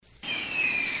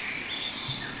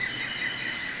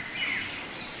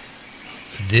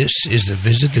This is the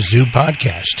Visit the Zoo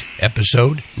podcast,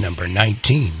 episode number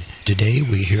 19. Today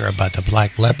we hear about the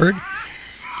black leopard,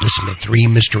 listen to 3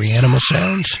 mystery animal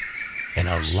sounds, and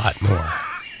a lot more.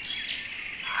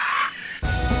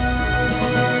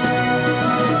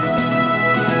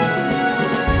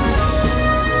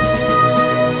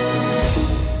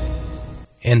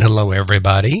 And hello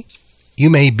everybody. You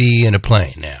may be in a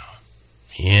plane now,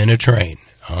 in a train,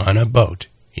 on a boat,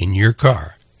 in your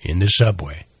car, in the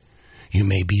subway. You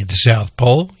may be at the South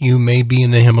Pole, you may be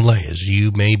in the Himalayas,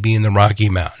 you may be in the Rocky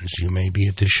Mountains, you may be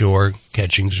at the shore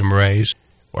catching some rays,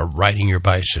 or riding your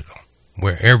bicycle.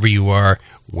 Wherever you are,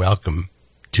 welcome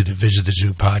to the Visit the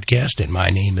Zoo podcast, and my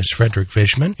name is Frederick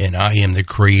Fishman, and I am the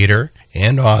creator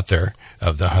and author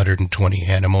of the 120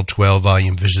 Animal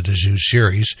 12-volume Visit the Zoo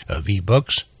series of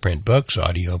ebooks, print books,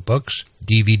 audio books,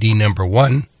 DVD number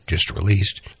 1, just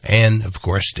released, and, of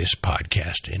course, this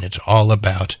podcast, and it's all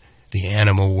about the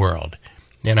animal world.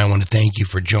 And I want to thank you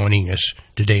for joining us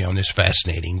today on this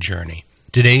fascinating journey.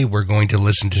 Today we're going to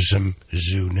listen to some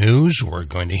zoo news. We're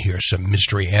going to hear some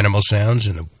mystery animal sounds,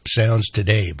 and the sounds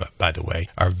today, by the way,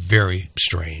 are very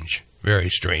strange,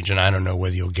 and I don't know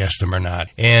whether you'll guess them or not.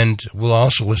 And we'll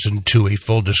also listen to a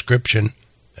full description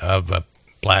of a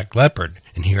black leopard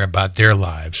and hear about their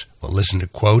lives. We'll listen to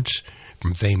quotes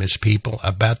from famous people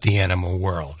about the animal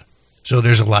world. So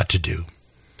there's a lot to do.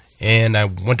 And I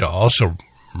want to also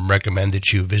recommend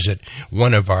that you visit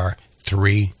one of our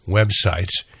 3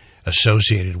 websites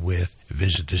associated with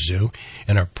Visit the Zoo.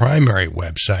 And our primary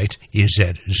website is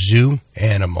at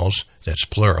zooanimals, that's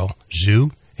plural,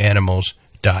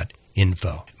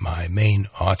 zooanimals.info. My main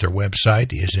author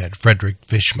website is at Frederick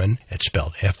Fishman, it's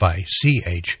spelled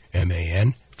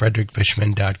F-I-C-H-M-A-N,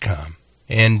 frederickfishman.com.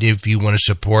 And if you want to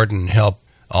support and help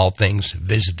all things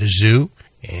Visit the Zoo,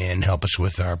 and help us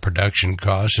with our production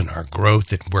costs and our growth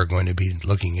that we're going to be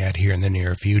looking at here in the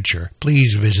near future,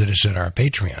 please visit us at our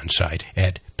Patreon site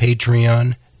at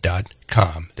patreon.com.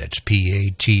 That's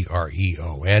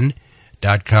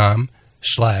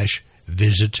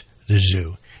patreon.com/visit the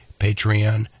zoo.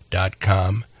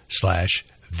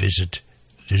 Patreon.com/visit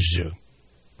the zoo.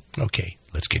 Okay,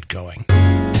 let's get going.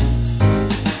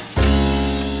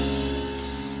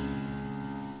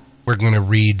 We're going to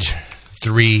read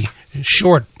 3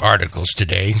 short articles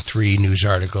today, 3 news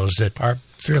articles that are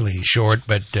fairly short,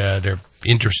 but they're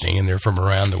interesting, and they're from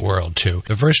around the world, too.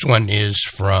 The first one is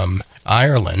from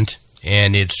Ireland,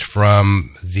 and it's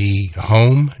from the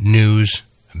Home News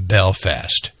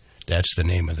Belfast. That's the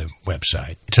name of the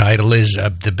website. The title is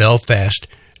The Belfast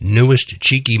Newest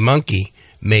Cheeky Monkey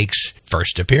Makes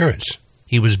First Appearance.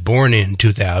 He was born in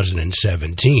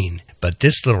 2017, but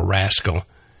this little rascal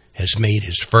has made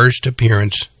his first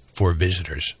appearance for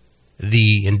visitors.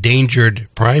 The endangered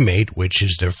primate, which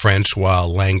is the Francois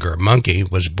Langer monkey,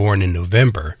 was born in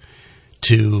November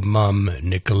to Mum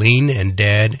Nicoline and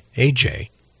Dad AJ.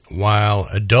 While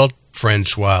adult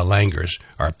Francois Langers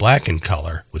are black in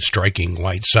color with striking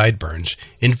white sideburns,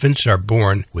 infants are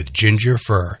born with ginger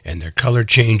fur, and their color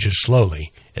changes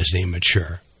slowly as they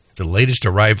mature. The latest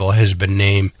arrival has been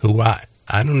named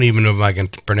I don't even know if I can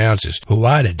pronounce this,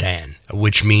 Huadadan,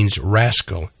 which means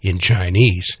rascal in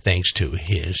Chinese, thanks to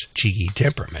his cheeky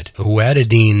temperament.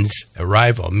 Huadadan's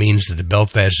arrival means that the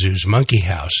Belfast Zoo's monkey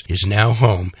house is now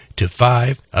home to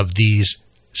 5 of these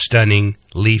stunning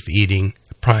leaf-eating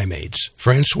primates.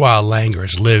 Francois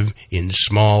Langers live in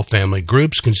small family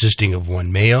groups consisting of 1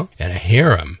 male and a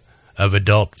harem of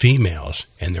adult females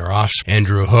and their offspring.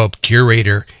 Andrew Hope,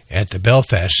 curator at the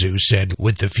Belfast Zoo, said,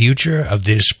 with the future of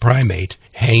this primate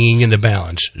hanging in the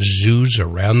balance, zoos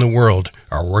around the world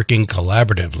are working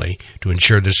collaboratively to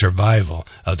ensure the survival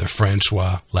of the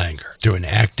Francois Langer through an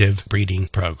active breeding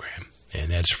program. And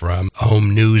that's from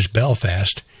Home News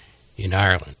Belfast in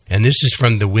Ireland. And this is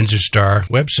from the Windsor Star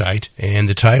website, and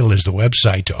the title is The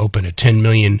Website to Open a $10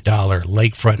 Million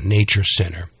Lakefront Nature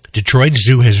Center. Detroit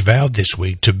Zoo has vowed this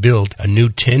week to build a new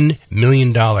 $10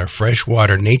 million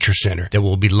freshwater nature center that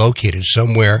will be located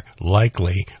somewhere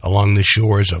likely along the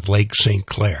shores of Lake St.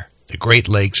 Clair. The Great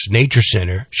Lakes Nature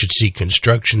Center should see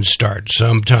construction start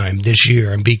sometime this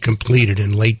year and be completed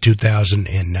in late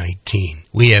 2019.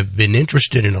 We have been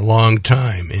interested in a long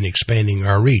time in expanding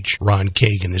our reach, Ron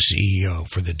Kagan, the CEO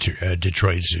for the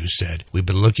Detroit Zoo, said. We've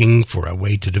been looking for a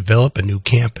way to develop a new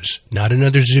campus, not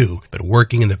another zoo, but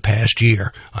working in the past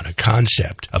year on a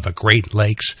concept of a Great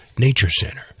Lakes Nature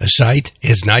Center. A site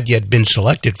has not yet been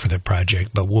selected for the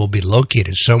project, but will be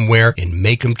located somewhere in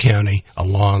Macomb County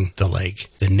along the lake.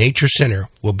 The Nature Center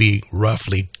will be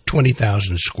roughly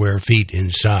 20,000 square feet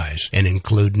in size and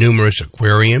include numerous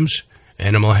aquariums,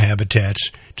 animal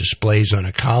habitats, displays on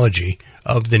ecology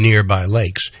of the nearby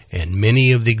lakes, and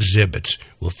many of the exhibits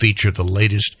will feature the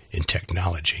latest in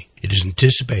technology. It is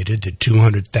anticipated that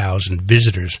 200,000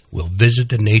 visitors will visit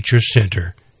the Nature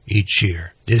Center each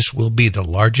year. This will be the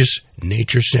largest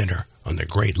nature center on the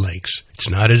Great Lakes. It's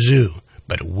not a zoo,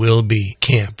 but it will be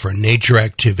camp for nature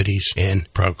activities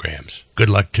and programs. Good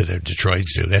luck to the Detroit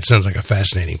Zoo. That sounds like a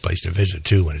fascinating place to visit,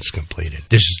 too, when it's completed.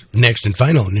 This next and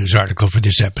final news article for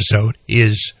this episode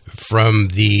is from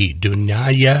the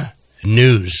Dunia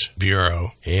News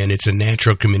Bureau, and it's a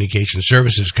natural communication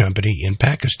services company in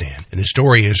Pakistan. And the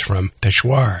story is from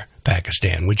Peshawar,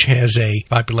 Pakistan, which has a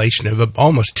population of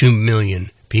almost 2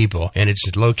 million people, and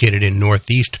it's located in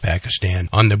northeast Pakistan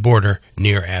on the border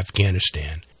near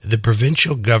Afghanistan. The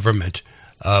provincial government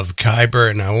of Khyber,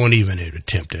 and I won't even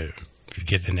attempt to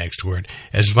get the next word,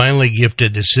 has finally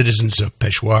gifted the citizens of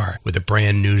Peshawar with a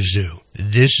brand new zoo.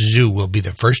 This zoo will be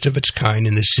the first of its kind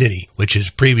in the city, which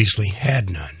has previously had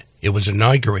none. It was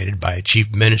inaugurated by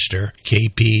Chief Minister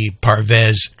K.P.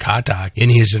 Parvez Khattak. In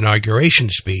his inauguration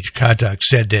speech, Khattak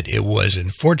said that it was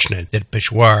unfortunate that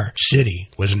Peshawar city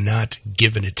was not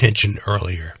given attention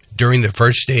earlier. During the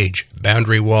first stage,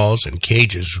 boundary walls and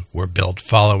cages were built,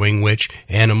 following which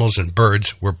animals and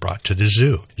birds were brought to the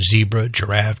zoo. Zebra,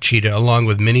 giraffe, cheetah, along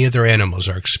with many other animals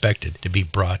are expected to be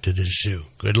brought to the zoo.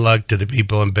 Good luck to the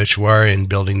people in Peshawar in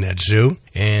building that zoo.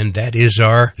 And that is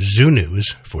our zoo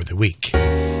news for the week.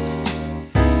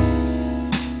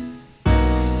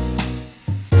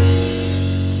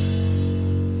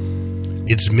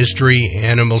 It's Mystery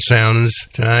Animal Sounds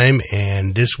time,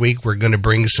 and this week we're going to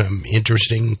bring some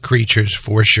interesting creatures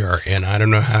for sure, and I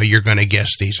don't know how you're going to guess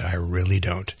these. I really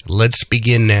don't. Let's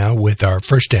begin now with our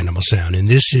first animal sound, and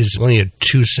this is only a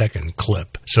 2-second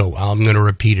clip, so I'm going to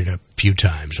repeat it a few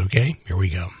times, okay? Here we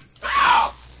go.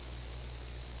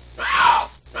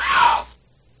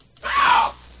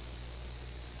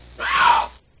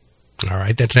 All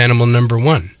right, that's animal number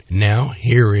 1. Now,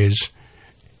 here is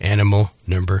animal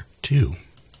number 2.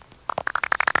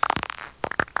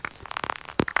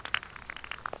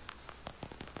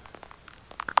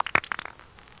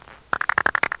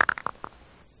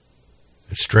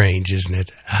 It's strange, isn't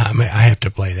it? I have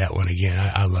to play that one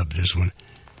again. I love this one.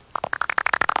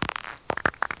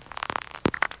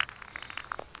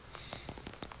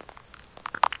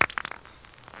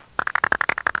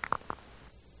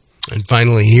 And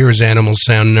finally, here's animal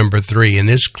sound number 3. And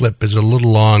this clip is a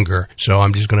little longer, so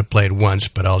I'm just going to play it once,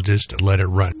 but I'll just let it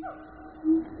run.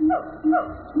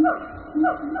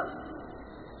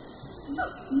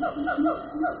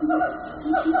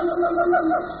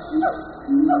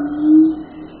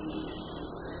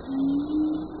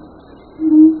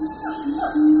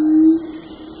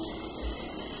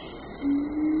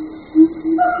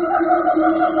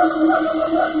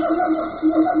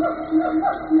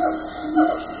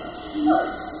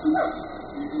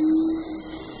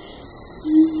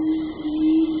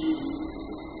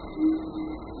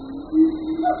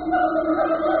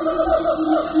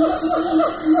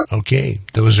 Okay,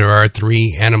 those are our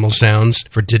 3 animal sounds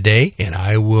for today, and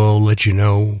I will let you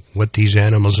know what these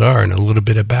animals are and a little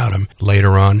bit about them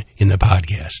later on in the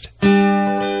podcast.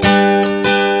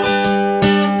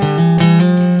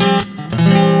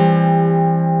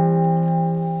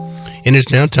 And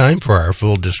it's now time for our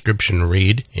full description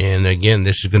read. And again,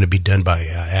 this is going to be done by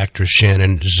actress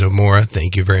Shannon Zamora.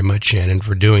 Thank you very much, Shannon,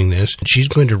 for doing this. She's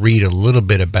going to read a little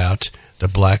bit about the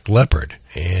black leopard.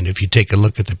 And if you take a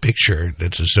look at the picture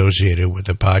that's associated with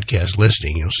the podcast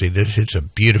listing, you'll see that it's a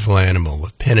beautiful animal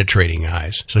with penetrating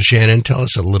eyes. So Shannon, tell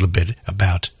us a little bit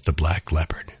about the black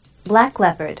leopard. Black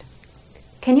leopard.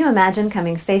 Can you imagine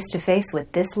coming face to face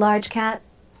with this large cat?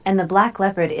 And the black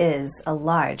leopard is a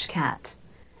large cat.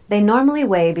 They normally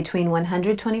weigh between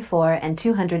 124 and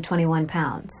 221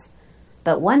 pounds.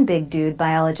 But one big dude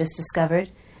biologists discovered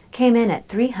came in at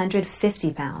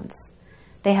 350 pounds.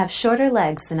 They have shorter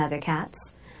legs than other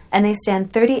cats, and they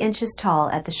stand 30 inches tall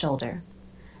at the shoulder.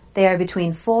 They are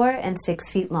between 4 and 6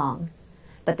 feet long,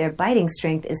 but their biting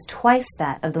strength is twice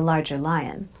that of the larger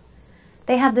lion.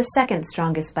 They have the second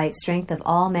strongest bite strength of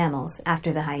all mammals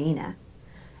after the hyena,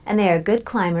 and they are good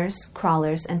climbers,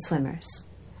 crawlers, and swimmers.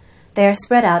 They are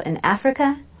spread out in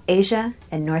Africa, Asia,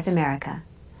 and North America.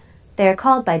 They are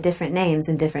called by different names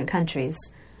in different countries,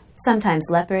 sometimes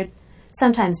leopard,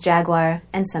 sometimes jaguar,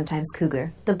 and sometimes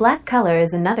cougar. The black color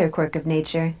is another quirk of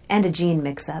nature and a gene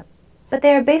mix-up, but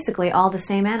they are basically all the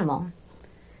same animal.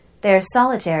 They are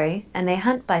solitary, and they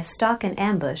hunt by stalk and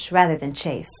ambush rather than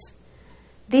chase.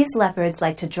 These leopards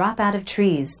like to drop out of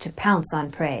trees to pounce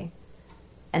on prey.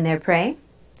 And their prey?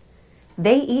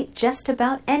 They eat just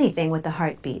about anything with a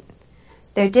heartbeat.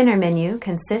 Their dinner menu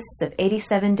consists of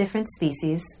 87 different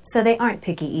species, so they aren't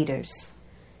picky eaters.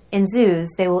 In zoos,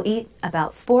 they will eat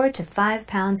about 4 to 5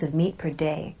 pounds of meat per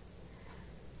day.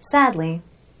 Sadly,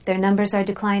 their numbers are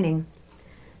declining.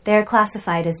 They are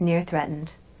classified as near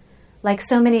threatened. Like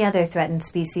so many other threatened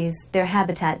species, their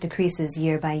habitat decreases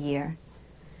year by year.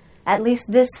 At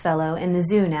least this fellow in the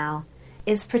zoo now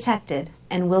is protected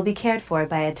and will be cared for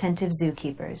by attentive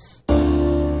zookeepers.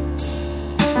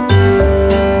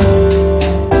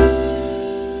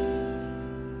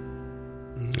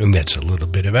 And that's a little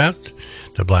bit about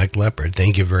the black leopard.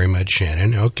 Thank you very much,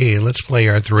 Shannon. Okay, let's play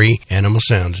our 3 animal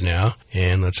sounds now,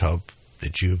 and let's hope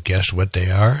that you guess what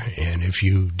they are. And if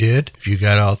you did, if you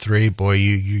got all 3, boy,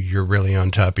 you're really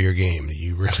on top of your game.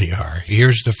 You really are.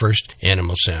 Here's the first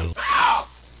animal sound.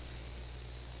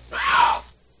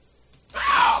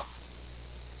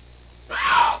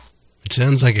 It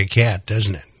sounds like a cat,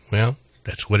 doesn't it? Well,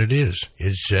 that's what it is.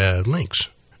 It's lynx,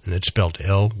 and it's spelled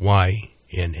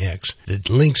L-Y-N-X. The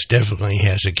lynx definitely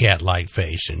has a cat-like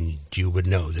face, and you would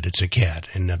know that it's a cat.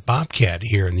 And the bobcat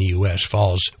here in the U.S.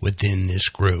 falls within this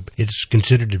group. It's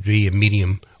considered to be a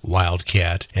medium wild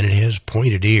cat, and it has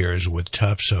pointed ears with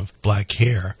tufts of black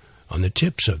hair on the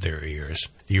tips of their ears.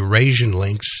 The Eurasian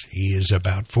lynx is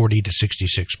about 40 to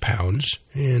 66 pounds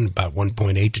and about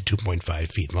 1.8 to 2.5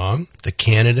 feet long. The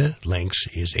Canada lynx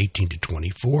is 18 to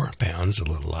 24 pounds, a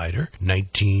little lighter,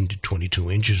 19 to 22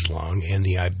 inches long, and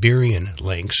the Iberian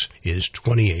lynx is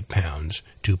 28 pounds,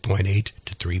 2.8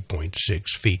 to 3.6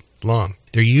 feet long.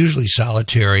 They're usually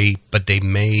solitary, but they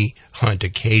may hunt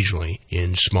occasionally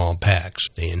in small packs.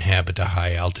 They inhabit the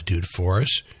high-altitude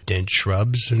forests, dense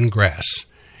shrubs, and grass.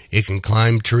 It can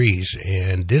climb trees,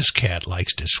 and this cat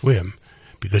likes to swim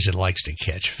because it likes to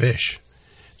catch fish.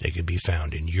 They can be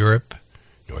found in Europe,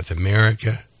 North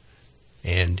America,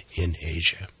 and in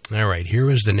Asia. All right,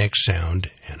 here is the next sound,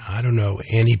 and I don't know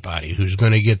anybody who's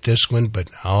going to get this one, but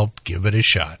I'll give it a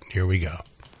shot. Here we go.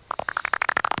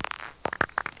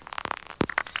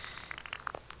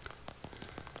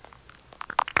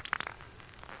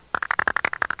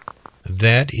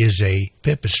 That is a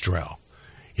pipistrelle.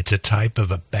 It's a type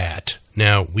of a bat.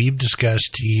 Now, we've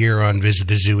discussed here on Visit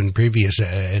the Zoo in previous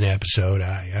an episode,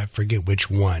 I forget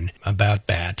which one, about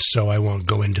bats, so I won't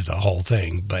go into the whole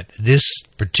thing. But this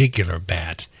particular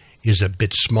bat is a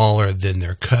bit smaller than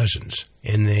their cousins,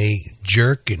 and they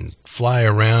jerk and fly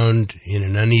around in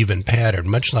an uneven pattern,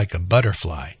 much like a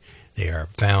butterfly. They are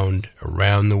found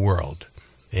around the world.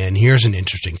 And here's an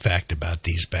interesting fact about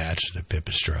these bats, the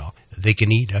pipistrelle. They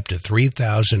can eat up to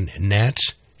 3,000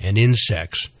 gnats and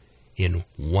insects in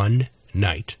one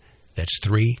night. That's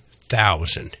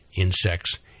 3,000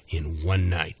 insects in one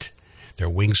night. Their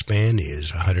wingspan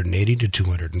is 180 to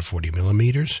 240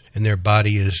 millimeters, and their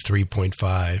body is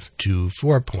 3.5 to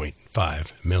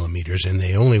 4.5 millimeters, and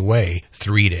they only weigh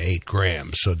 3 to 8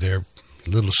 grams, so they're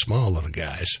small little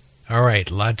guys. All right,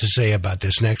 a lot to say about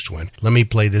this next one. Let me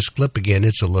play this clip again.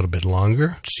 It's a little bit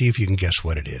longer. See if you can guess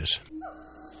what it is.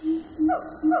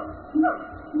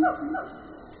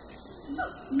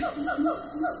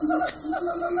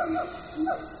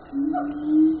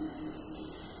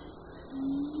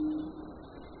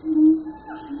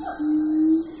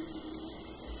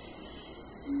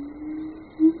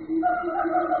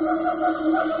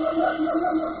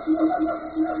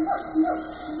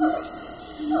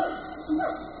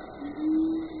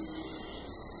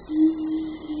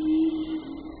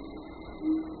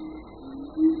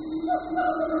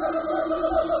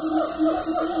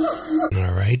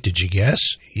 All right, did you guess?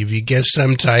 If you guess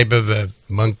some type of a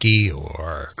monkey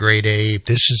or great ape,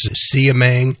 this is a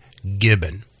siamang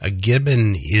gibbon. A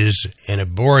gibbon is an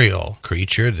arboreal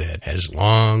creature that has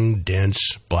long, dense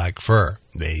black fur.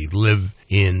 They live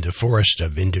in the forests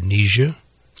of Indonesia,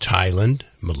 Thailand,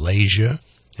 Malaysia,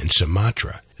 and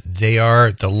Sumatra. They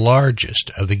are the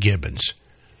largest of the gibbons,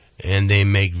 and they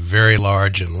make very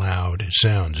large and loud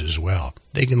sounds as well.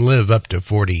 They can live up to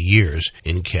 40 years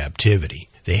in captivity.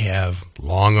 They have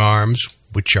long arms,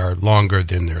 which are longer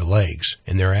than their legs,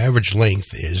 and their average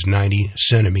length is 90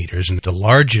 centimeters. And the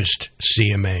largest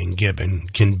siamang gibbon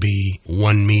can be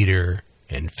 1 meter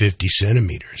and 50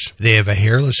 centimeters. They have a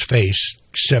hairless face,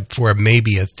 except for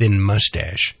maybe a thin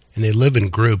mustache, and they live in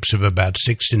groups of about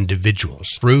 6 individuals.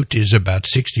 Fruit is about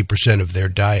 60% of their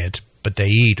diet, but they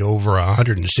eat over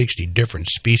 160 different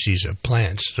species of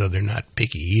plants, so they're not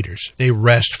picky eaters. They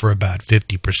rest for about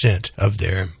 50% of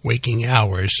their waking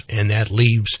hours, and that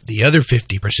leaves the other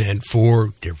 50%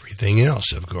 for everything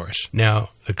else, of course. Now,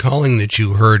 the calling that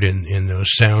you heard in those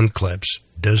sound clips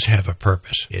does have a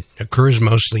purpose. It occurs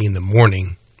mostly in the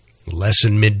morning less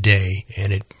than midday,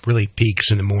 and it really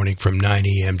peaks in the morning from 9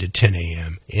 a.m. to 10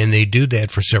 a.m. And they do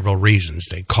that for several reasons.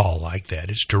 They call like that.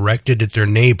 It's directed at their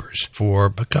neighbors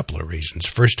for a couple of reasons.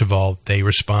 First of all, they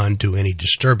respond to any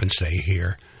disturbance they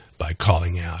hear by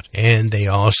calling out. And they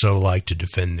also like to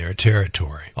defend their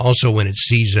territory. Also, when it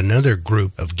sees another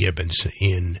group of gibbons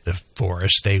in the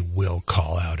forest, they will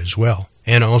call out as well.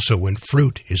 And also when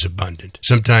fruit is abundant.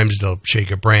 Sometimes they'll shake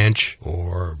a branch,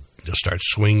 or they'll start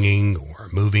swinging or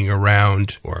moving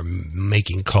around or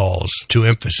making calls to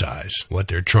emphasize what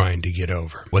they're trying to get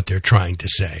over, what they're trying to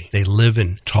say. They live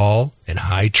in tall and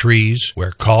high trees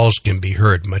where calls can be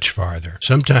heard much farther.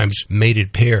 Sometimes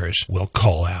mated pairs will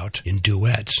call out in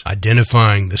duets,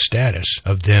 identifying the status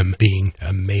of them being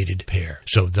a mated pair.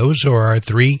 So those are our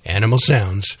 3 animal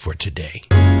sounds for today.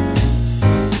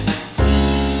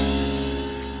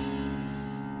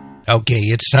 Okay,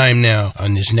 it's time now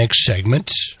on this next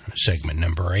segment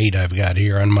number 8 I've got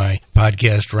here on my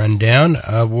podcast rundown,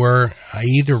 where I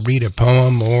either read a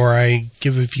poem or I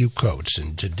give a few quotes.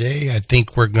 And today I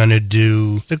think we're going to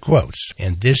do the quotes.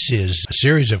 And this is a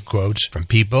series of quotes from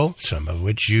people, some of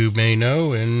which you may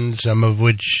know and some of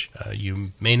which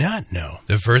you may not know.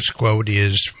 The first quote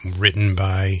is written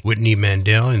by Whitney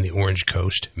Mandel in the Orange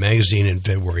Coast magazine in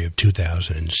February of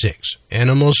 2006.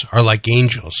 Animals are like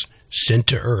angels sent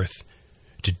to earth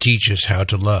to teach us how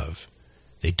to love.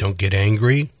 They don't get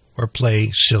angry or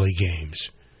play silly games.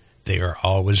 They are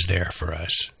always there for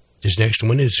us. This next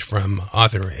one is from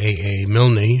author A.A.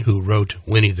 Milne, who wrote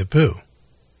Winnie the Pooh.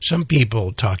 Some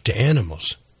people talk to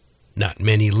animals. Not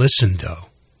many listen, though.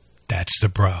 That's the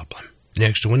problem.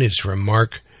 Next one is from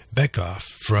Mark Bekoff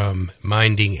from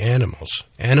Minding Animals.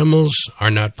 Animals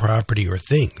are not property or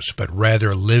things, but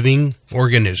rather living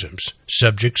organisms,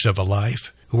 subjects of a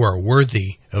life, who are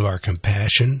worthy of our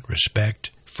compassion,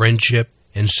 respect, friendship,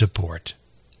 and support.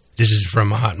 This is from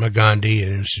Mahatma Gandhi,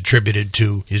 and it's attributed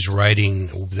to his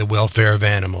writing, The Welfare of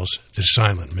Animals, the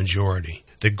Silent Majority.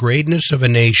 The greatness of a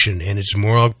nation and its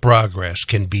moral progress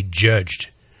can be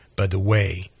judged by the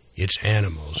way its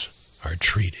animals are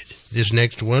treated. This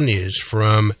next one is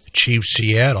from Chief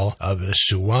Seattle of the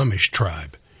Suwamish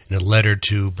tribe in a letter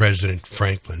to President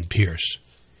Franklin Pierce.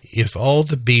 If all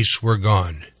the beasts were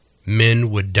gone, men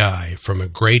would die from a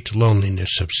great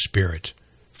loneliness of spirit,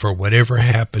 for whatever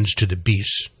happens to the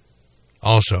beasts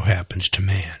also happens to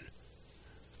man.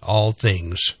 All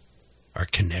things are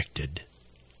connected.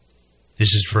 This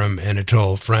is from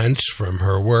Anatole France from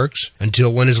her works.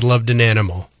 Until one has loved an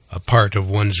animal, a part of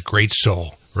one's great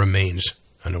soul remains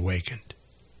unawakened.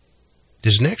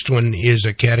 This next one is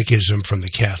a catechism from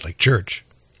the Catholic Church.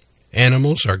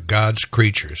 Animals are God's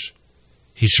creatures.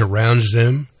 He surrounds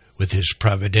them with his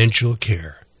providential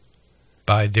care.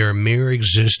 By their mere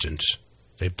existence,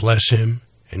 they bless him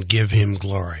and give him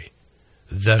glory.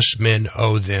 Thus men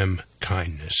owe them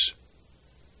kindness.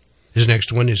 This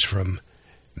next one is from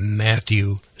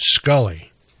Matthew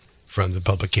Scully from the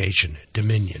publication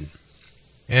Dominion.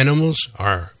 Animals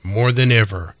are more than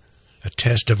ever a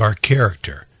test of our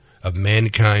character, of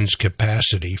mankind's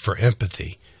capacity for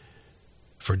empathy,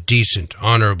 for decent,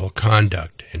 honorable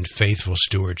conduct, and faithful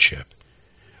stewardship.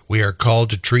 We are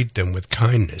called to treat them with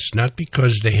kindness, not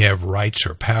because they have rights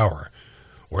or power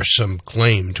or some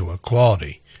claim to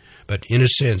equality, but in a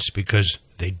sense because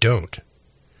they don't,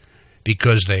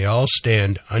 because they all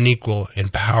stand unequal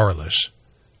and powerless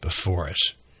before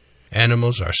us.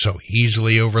 Animals are so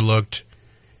easily overlooked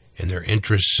and their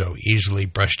interests so easily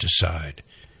brushed aside.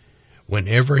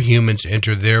 Whenever humans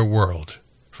enter their world,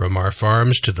 from our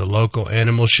farms to the local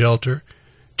animal shelter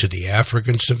to the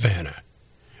African savanna,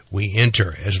 we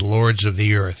enter as lords of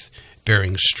the earth,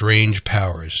 bearing strange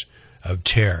powers of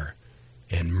terror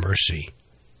and mercy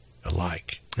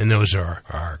alike. And those are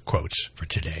our quotes for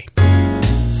today.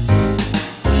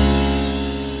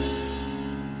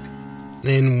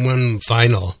 And one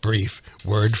final brief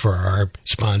word for our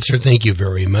sponsor. Thank you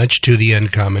very much to the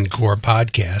Uncommon Core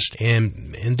podcast.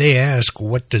 And they ask,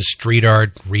 what does street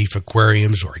art, reef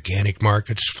aquariums, organic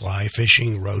markets, fly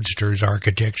fishing, roadsters,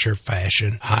 architecture,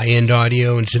 fashion, high-end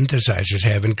audio, and synthesizers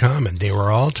have in common? They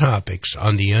were all topics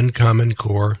on the Uncommon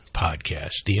Core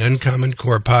podcast. The Uncommon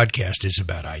Core podcast is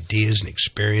about ideas and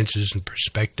experiences and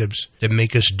perspectives that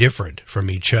make us different from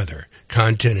each other.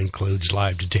 Content includes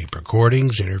live-to-tape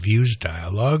recordings, interviews,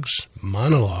 dialogues,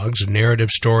 monologues, narrative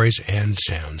stories, and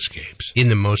soundscapes. In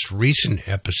the most recent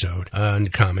episode,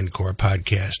 Uncommon Core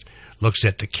podcast looks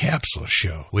at the Capsule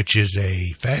Show, which is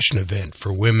a fashion event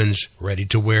for women's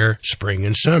ready-to-wear spring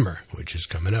and summer, which is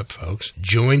coming up, folks.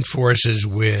 Join forces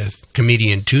with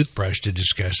comedian Toothbrush to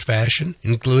discuss fashion,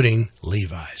 including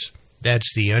Levi's.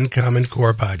 That's the Uncommon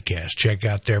Core Podcast. Check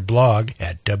out their blog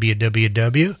at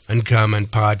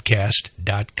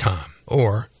www.uncommonpodcast.com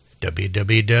or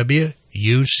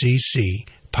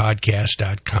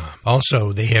www.uccpodcast.com.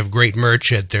 Also, they have great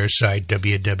merch at their site,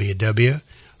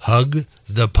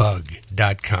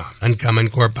 www.hugthepug.com. Uncommon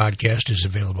Core Podcast is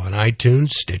available on iTunes,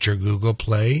 Stitcher, Google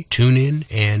Play, TuneIn,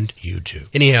 and YouTube.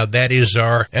 Anyhow, that is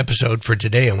our episode for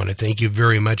today. I want to thank you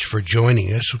very much for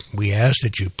joining us. We ask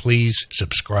that you please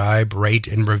subscribe, rate,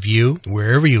 and review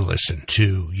wherever you listen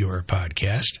to your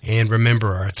podcast. And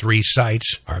remember our 3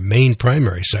 sites. Our main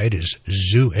primary site is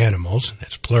Zoo Animals,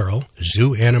 that's plural,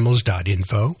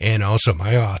 zooanimals.info, and also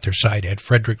my author site at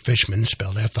Frederick Fishman,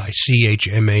 spelled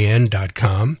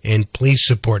FICHMAN.com. And please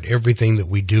support everything that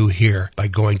we do here by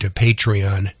going to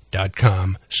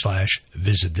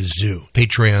patreon.com/visitthezoo.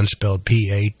 Patreon spelled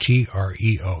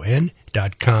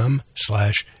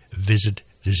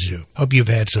patreon.com/visitthezoo. Hope you've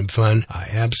had some fun. I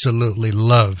absolutely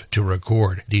love to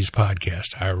record these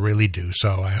podcasts. I really do.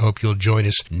 So I hope you'll join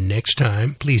us next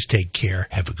time. Please take care.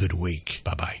 Have a good week.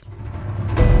 Bye-bye.